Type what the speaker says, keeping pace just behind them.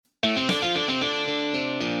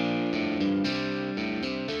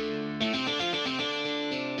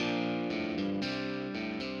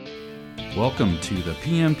Welcome to the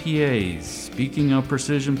PMPA's Speaking of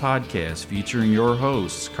Precision podcast featuring your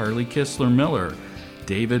hosts Carly Kistler-Miller,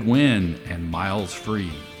 David Wynn, and Miles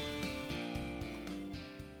Free.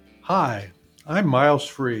 Hi, I'm Miles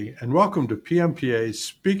Free, and welcome to PMPA's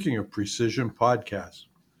Speaking of Precision podcast.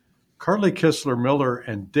 Carly Kistler-Miller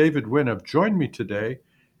and David Wynn have joined me today,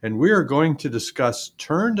 and we are going to discuss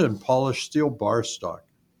turned and polished steel bar stock,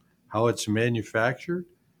 how it's manufactured,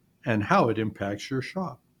 and how it impacts your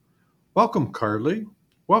shop. Welcome, Carly.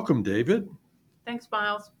 Welcome, David. Thanks,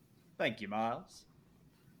 Miles. Thank you, Miles.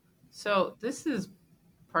 So this is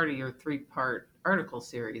part of your three-part article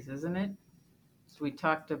series, isn't it? So we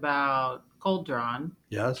talked about cold drawn.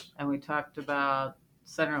 Yes. And we talked about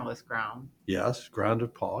centerless ground. Yes, ground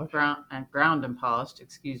and polished. Ground and polished,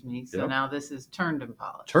 excuse me. So Now this is turned and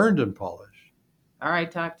polished. Turned and polished. All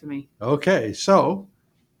right, talk to me. Okay, so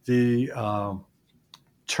the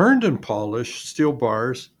turned and polished steel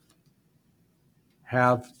bars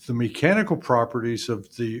have the mechanical properties of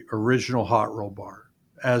the original hot roll bar,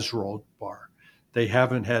 as rolled bar. They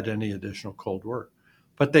haven't had any additional cold work,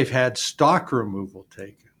 but they've had stock removal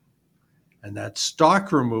taken. And that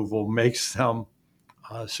stock removal makes them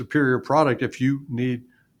a superior product if you need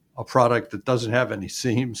a product that doesn't have any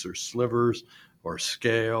seams or slivers or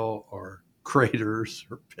scale or craters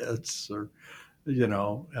or pits or,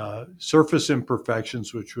 surface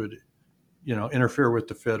imperfections which would, interfere with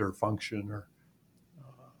the fit or function or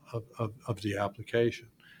of the application.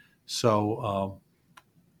 So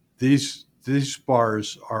these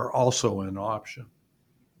bars are also an option.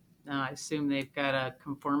 Now, I assume they've got a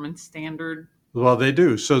conformance standard. Well, they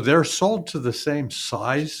do. So they're sold to the same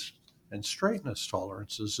size and straightness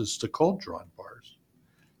tolerances as the cold drawn bars.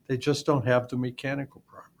 They just don't have the mechanical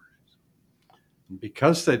properties. And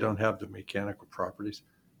because they don't have the mechanical properties,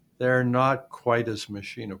 they're not quite as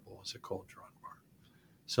machinable as a cold drawn bar.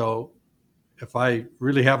 So if I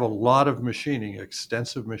really have a lot of machining,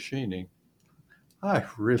 extensive machining, I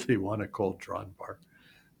really want a cold drawn bar,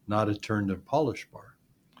 not a turned and polished bar.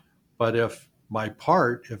 But if my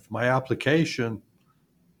application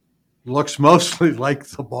looks mostly like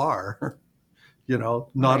the bar,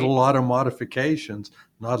 not Right. a lot of modifications,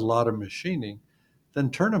 not a lot of machining,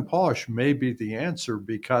 then turn and polish may be the answer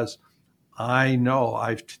because I know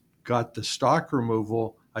I've got the stock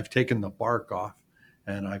removal, I've taken the bark off,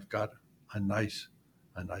 and I've got a nice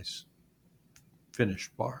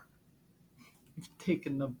finished bar. You've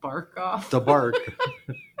taken the bark off. The bark.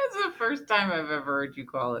 That's the first time I've ever heard you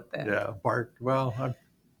call it that. Yeah, bark. Well, I'm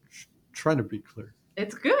trying to be clear.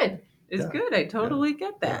 It's good. It's Yeah. good. I totally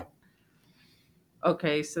get that.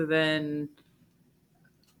 Okay, so then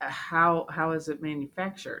how is it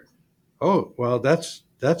manufactured? Oh, well, that's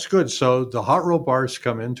good. So the hot roll bars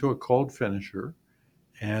come into a cold finisher,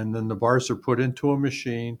 and then the bars are put into a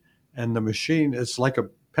machine, and the machine is like a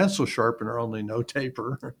pencil sharpener, only no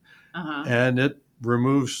taper, and it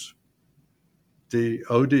removes the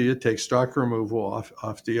OD. It takes stock removal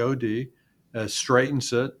off the OD,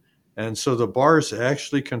 straightens it, and so the bars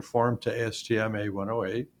actually conform to ASTM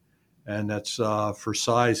A108, and that's for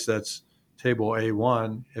size, that's table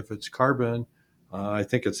A1 if it's carbon. I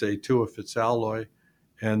think it's A2 if it's alloy,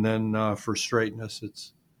 and then for straightness,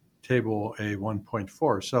 it's table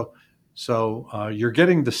A1.4. So you're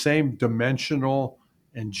getting the same dimensional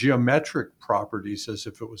and geometric properties as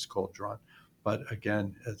if it was cold drawn, but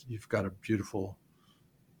again, you've got a beautiful,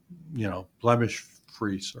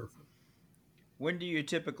 blemish-free surface. When do you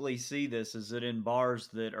typically see this? Is it in bars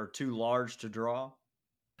that are too large to draw?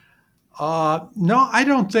 No, I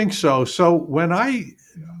don't think so. So when I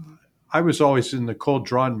was always in the cold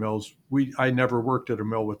drawn mills, I never worked at a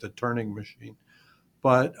mill with a turning machine.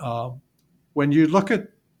 But when you look at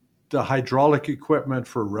the hydraulic equipment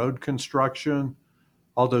for road construction,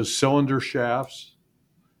 all those cylinder shafts,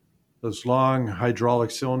 those long hydraulic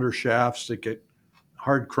cylinder shafts that get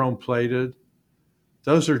hard chrome plated,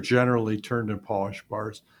 those are generally turned and polished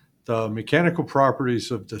bars. The mechanical properties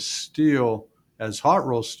of the steel as hot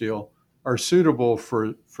roll steel are suitable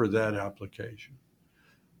for that application.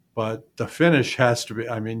 But the finish has to be,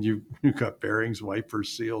 you've got bearings, wipers,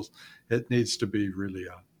 seals. It needs to be really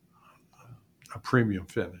a premium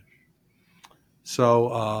finish.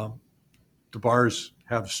 So the bars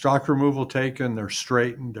have stock removal taken, they're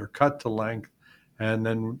straightened, they're cut to length, and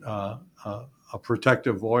then a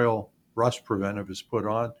protective oil, rust preventive, is put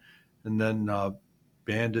on, and then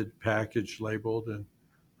banded, packaged, labeled, and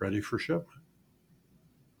ready for shipment.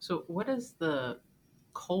 So what does the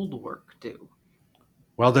cold work do?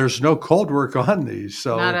 Well, there's no cold work on these.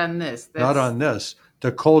 So not on this. Not on this.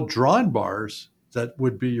 The cold drawn bars, that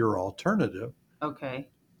would be your alternative. Okay.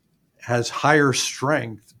 has higher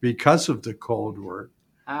strength because of the cold work.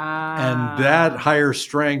 And that Ah, higher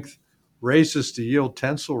strength raises the yield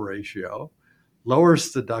tensile ratio,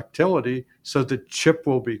 lowers the ductility, so the chip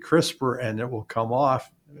will be crisper and it will come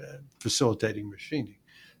off, facilitating machining.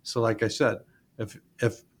 So like I said,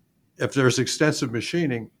 if there's extensive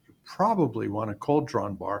machining, you probably want a cold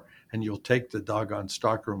drawn bar and you'll take the doggone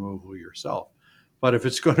stock removal yourself. But if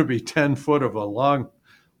it's going to be 10 foot of a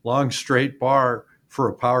long straight bar for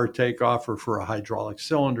a power takeoff or for a hydraulic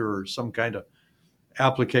cylinder or some kind of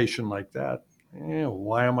application like that,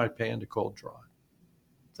 why am I paying to cold draw?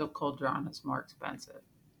 so cold drawn is more expensive.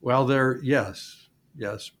 Well, yes,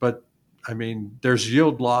 but I mean, there's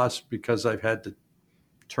yield loss because I've had to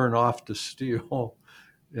turn off the steel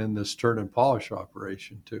in this turn and polish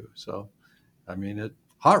operation too. So, I mean,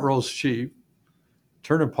 hot roll's cheap.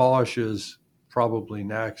 Turn and polish is probably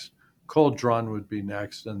next. Cold drawn would be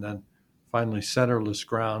next, and then finally centerless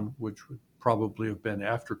ground, which would probably have been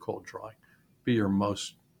after cold drawing, be your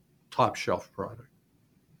most top shelf product.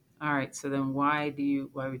 All right. So then why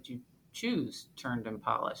would you choose turned and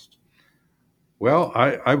polished? Well,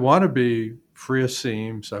 I want to be free of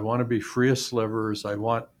seams. I want to be free of slivers. I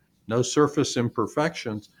want no surface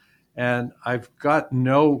imperfections. And I've got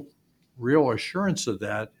no real assurance of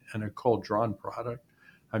that in a cold drawn product.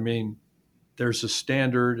 I mean, there's a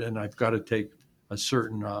standard, and I've got to take a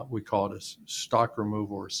certain, we call it a stock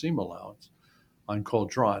removal or seam allowance on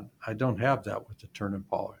cold drawn. I don't have that with the turn and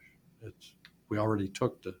polish. We already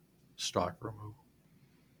took the stock removal.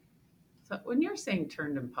 So when you're saying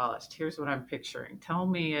turned and polished, here's what I'm picturing. Tell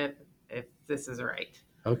me if this is right.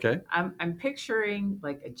 Okay. I'm picturing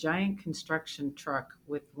like a giant construction truck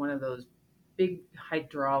with one of those big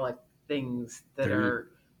hydraulic things that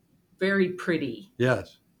are very pretty.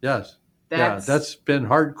 Yes. That's been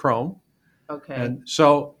hard chrome. Okay. And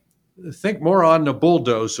so think more on the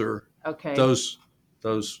bulldozer. Okay. Those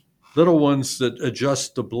little ones that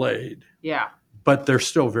adjust the blade. Yeah. But they're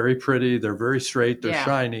still very pretty. They're very straight. They're Yeah.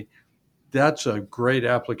 shiny. That's a great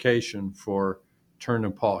application for turn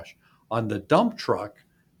and polish. On the dump truck,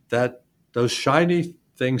 those shiny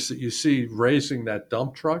things that you see raising that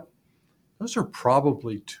dump truck, those are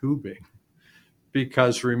probably tubing.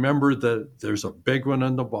 Because remember that there's a big one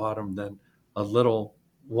on the bottom, then a little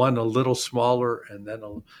smaller,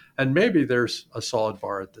 and maybe there's a solid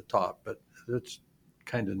bar at the top, but it's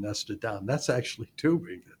kind of nested down. That's actually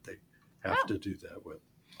tubing that they have to do that with.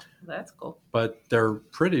 That's cool. But they're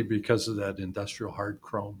pretty because of that industrial hard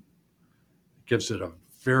chrome. It gives it a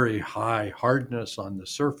very high hardness on the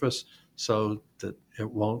surface so that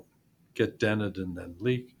it won't get dented and then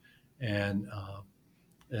leak. And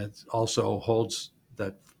it also holds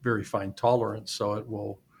that very fine tolerance so it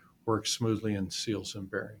will work smoothly in seals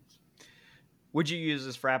and bearings. Would you use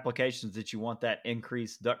this for applications that you want that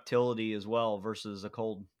increased ductility as well versus a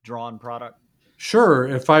cold drawn product? Sure.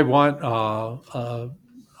 If I want,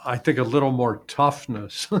 I think a little more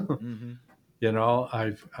toughness, Mm-hmm.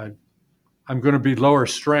 I'm going to be lower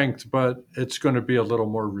strength, but it's going to be a little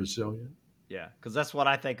more resilient. Yeah, because that's what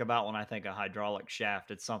I think about when I think a hydraulic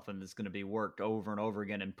shaft. It's something that's going to be worked over and over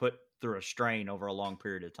again and put through a strain over a long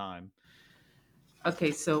period of time.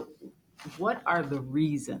 Okay, so what are the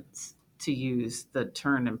reasons to use the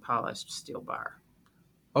turned and polished steel bar?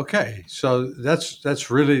 Okay, so that's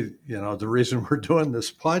really the reason we're doing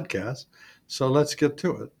this podcast. So let's get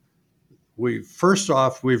to it. We've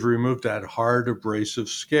removed that hard abrasive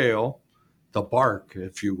scale, the bark,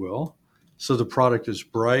 if you will. So the product is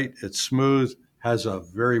bright, it's smooth, has a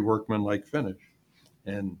very workmanlike finish.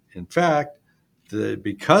 And in fact,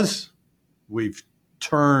 because we've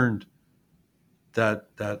turned that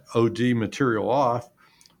OD material off,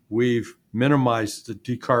 we've minimized the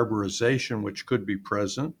decarburization which could be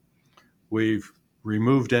present. We've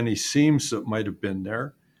removed any seams that might have been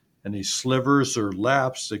there, any slivers or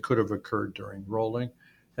laps that could have occurred during rolling,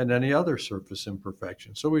 and any other surface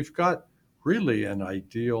imperfection. So we've got really an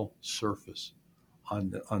ideal surface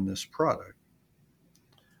on this product.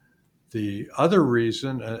 The other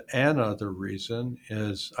reason,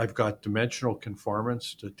 is I've got dimensional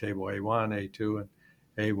conformance to table A1, A2, and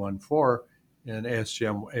A14 in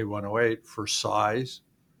ASTM A108 for size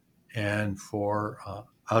and for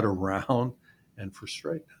out of round and for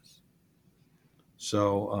straightness.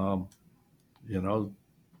 So,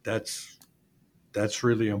 that's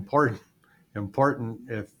really important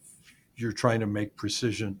if you're trying to make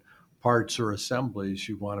precision parts or assemblies.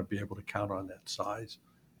 You want to be able to count on that size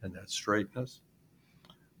and that straightness.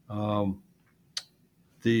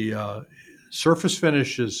 The surface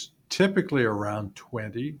finish is typically around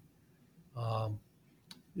 20.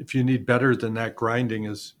 If you need better than that, grinding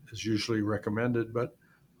is usually recommended, but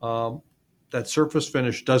that surface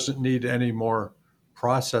finish doesn't need any more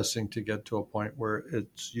processing to get to a point where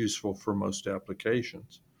it's useful for most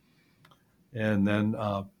applications. And then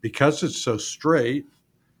because it's so straight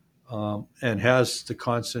and has the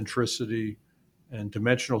concentricity and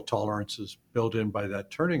dimensional tolerances built in by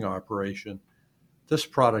that turning operation, this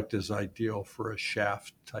product is ideal for a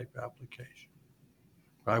shaft type application.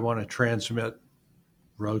 I want to transmit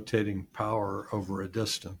rotating power over a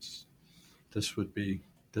distance. This would be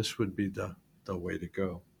the way to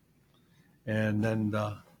go. And then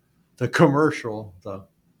the commercial,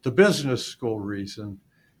 the business school reason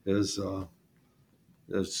is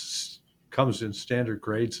comes in standard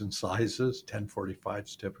grades and sizes. 1045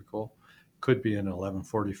 is typical. Could be an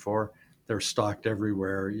 1144. They're stocked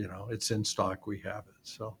everywhere. It's in stock. We have it.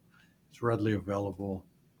 So it's readily available,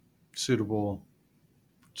 suitable.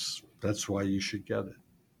 That's why you should get it.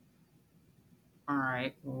 All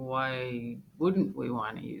right. Why wouldn't we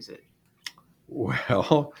want to use it?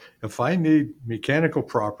 Well, if I need mechanical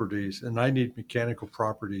properties and I need mechanical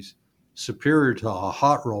properties superior to a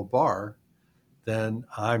hot roll bar, then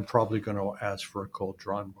I'm probably going to ask for a cold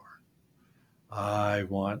drawn bar. I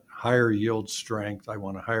want higher yield strength. I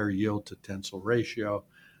want a higher yield to tensile ratio.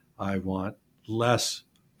 I want less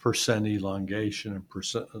percent elongation and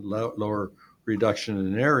lower reduction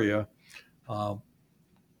in area.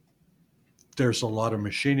 There's a lot of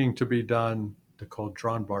machining to be done. The cold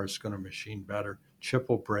drawn bar is going to machine better. Chip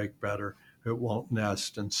will break better. It won't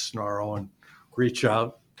nest and snarl and reach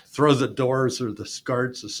out, throw the doors or the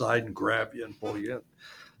skirts aside and grab you and pull you in.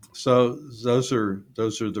 So those are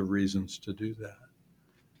the reasons to do that.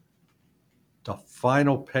 The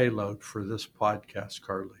final payload for this podcast,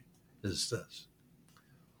 Carly, is this.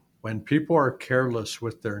 When people are careless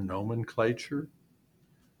with their nomenclature,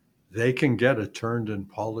 they can get a turned and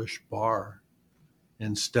polished bar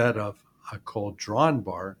instead of a cold drawn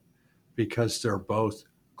bar because they're both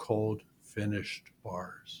cold finished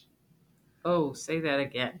bars. Oh, say that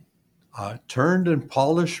again. A turned and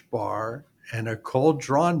polished bar and a cold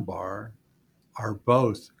drawn bar are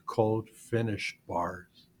both cold finished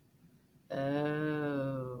bars.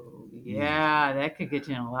 Oh, yeah, that could get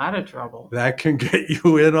you in a lot of trouble. That can get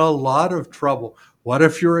you in a lot of trouble. What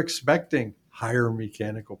if you're expecting higher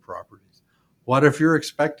mechanical properties? What if you're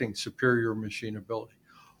expecting superior machinability?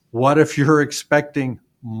 What if you're expecting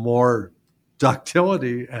more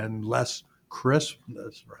ductility and less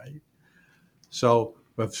crispness, right? So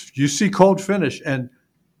if you see cold finish, and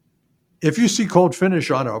if you see cold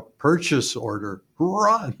finish on a purchase order,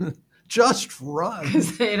 run. Just run.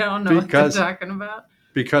 Because they don't know what they're talking about?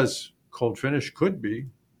 Because cold finish could be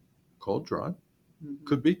cold drawn,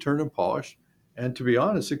 could be turned and polished, and to be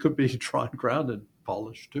honest, it could be drawn, ground, and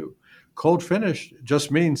polished too. Cold finish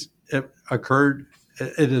just means it occurred,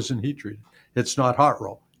 it isn't heat treated. It's not hot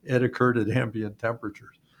roll. It occurred at ambient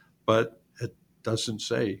temperatures. But it doesn't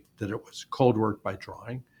say that it was cold work by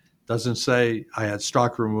drawing. Doesn't say I had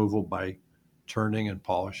stock removal by turning and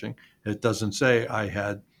polishing. It doesn't say I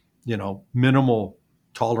had, minimal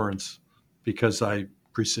tolerance because I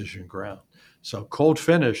precision ground. So cold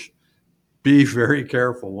finish, be very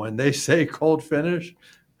careful. When they say cold finish,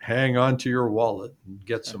 hang on to your wallet and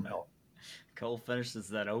get some help. Cold finish is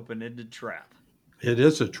that open-ended trap. It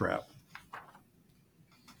is a trap.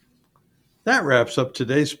 That wraps up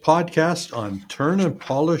today's podcast on turn and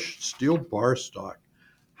polished steel bar stock,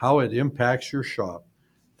 how it impacts your shop.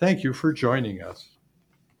 Thank you for joining us.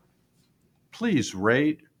 Please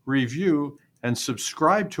rate, review, and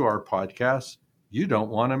subscribe to our podcast. You don't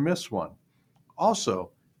want to miss one.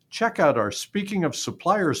 Also, check out our Speaking of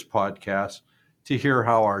Suppliers podcast to hear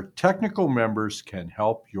how our technical members can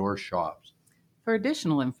help your shops. For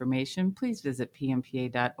additional information, please visit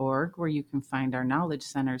pmpa.org, where you can find our knowledge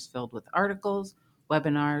centers filled with articles,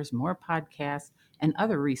 webinars, more podcasts, and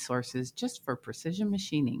other resources just for precision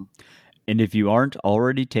machining. And if you aren't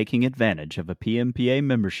already taking advantage of a PMPA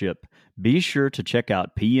membership, be sure to check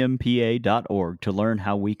out pmpa.org to learn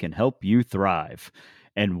how we can help you thrive.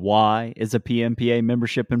 And why is a PMPA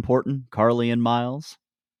membership important, Carly and Miles?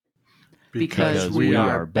 Because we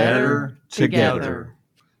are better together.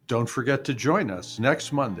 Don't forget to join us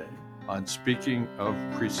next Monday on Speaking of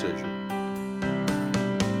Precision.